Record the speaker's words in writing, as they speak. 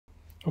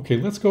Okay,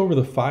 let's go over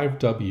the 5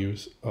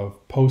 W's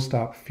of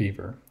post-op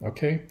fever,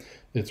 okay?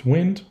 It's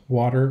wind,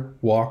 water,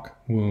 walk,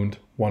 wound,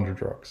 wonder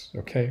drugs,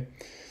 okay?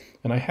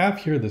 And I have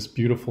here this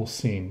beautiful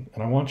scene,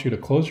 and I want you to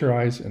close your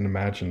eyes and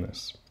imagine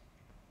this.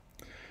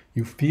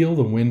 You feel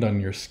the wind on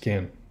your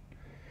skin.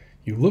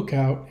 You look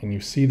out and you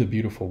see the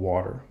beautiful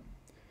water.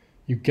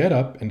 You get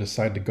up and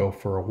decide to go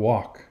for a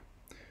walk.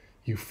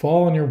 You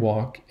fall on your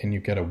walk and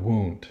you get a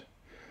wound.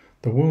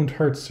 The wound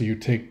hurts, so you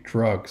take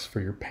drugs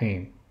for your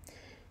pain.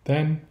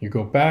 Then you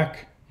go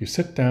back, you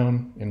sit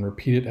down, and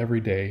repeat it every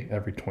day,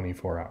 every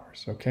 24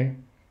 hours, okay?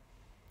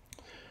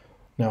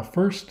 Now,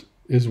 first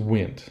is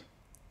wind.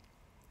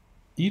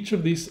 Each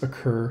of these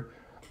occur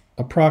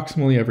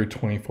approximately every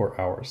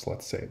 24 hours,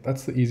 let's say.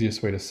 That's the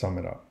easiest way to sum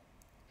it up.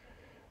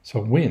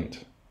 So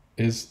wind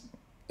is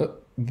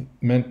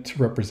meant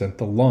to represent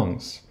the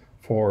lungs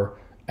for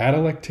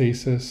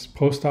atelectasis,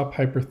 post-op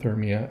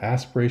hyperthermia,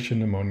 aspiration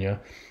pneumonia,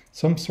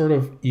 some sort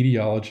of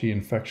etiology,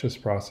 infectious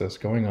process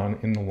going on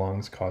in the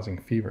lungs causing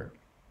fever.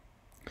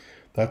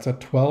 That's at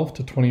 12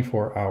 to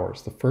 24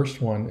 hours. The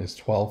first one is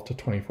 12 to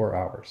 24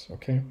 hours,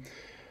 okay?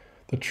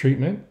 The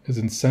treatment is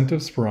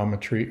incentive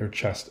spirometry or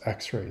chest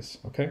x-rays,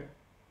 okay?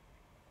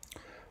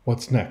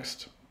 What's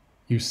next?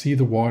 You see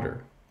the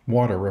water.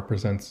 Water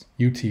represents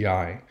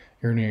UTI,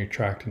 urinary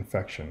tract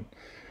infection.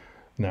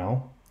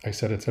 Now, I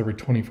said it's every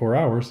 24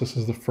 hours. This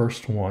is the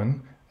first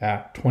one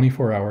at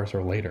 24 hours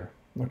or later,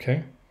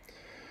 okay?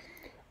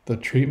 The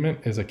treatment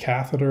is a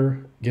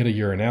catheter, get a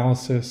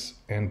urinalysis,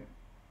 and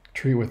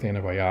treat with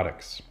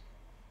antibiotics.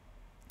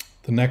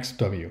 The next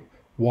W,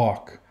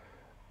 walk.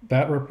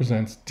 That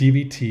represents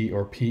DVT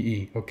or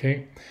PE,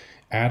 okay?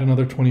 Add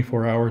another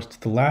 24 hours to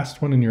the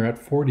last one and you're at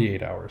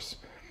 48 hours.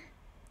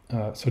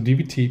 So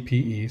DVT,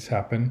 PEs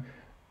happen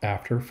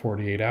after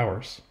 48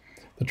 hours.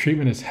 The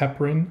treatment is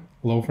heparin,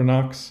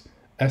 Lovenox,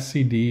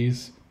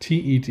 SCDs,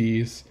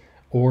 TEDs,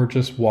 or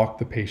just walk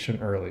the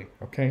patient early,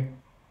 okay?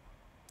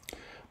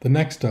 The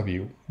next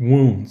W,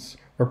 wounds,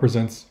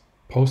 represents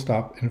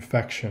post-op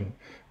infection,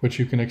 which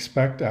you can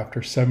expect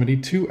after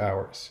 72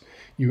 hours.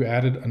 You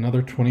added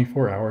another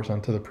 24 hours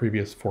onto the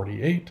previous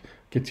 48,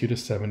 gets you to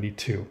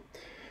 72.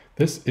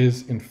 This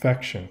is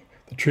infection.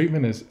 The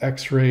treatment is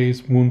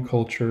x-rays, wound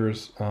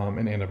cultures,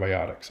 and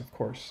antibiotics, of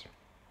course.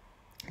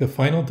 The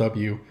final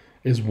W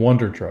is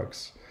wonder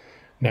drugs.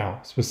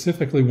 Now,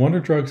 specifically, wonder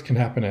drugs can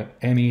happen at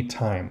any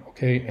time,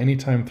 okay?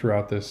 Anytime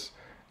throughout this,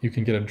 you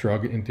can get a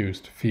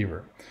drug-induced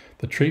fever.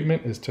 The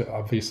treatment is to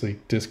obviously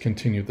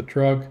discontinue the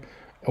drug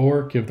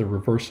or give the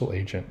reversal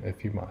agent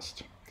if you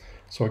must.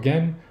 So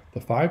again,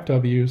 the 5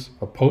 W's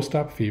of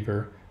post-op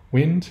fever: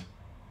 wind,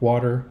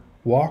 water,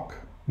 walk,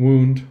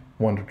 wound,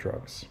 wonder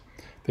drugs.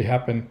 They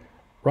happen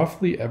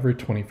roughly every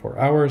 24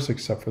 hours,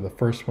 except for the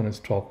first one is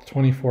 12 to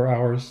 24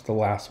 hours. The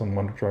last one,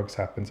 wonder drugs,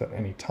 happens at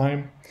any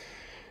time.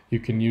 You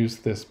can use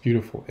this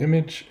beautiful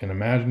image and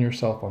imagine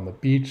yourself on the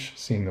beach,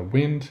 seeing the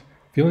wind,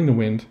 feeling the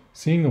wind,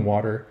 seeing the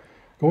water,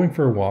 going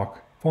for a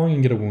walk, falling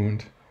and get a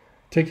wound,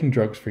 taking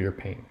drugs for your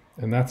pain.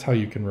 And that's how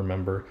you can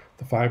remember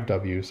the 5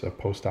 W's of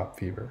post-op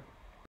fever.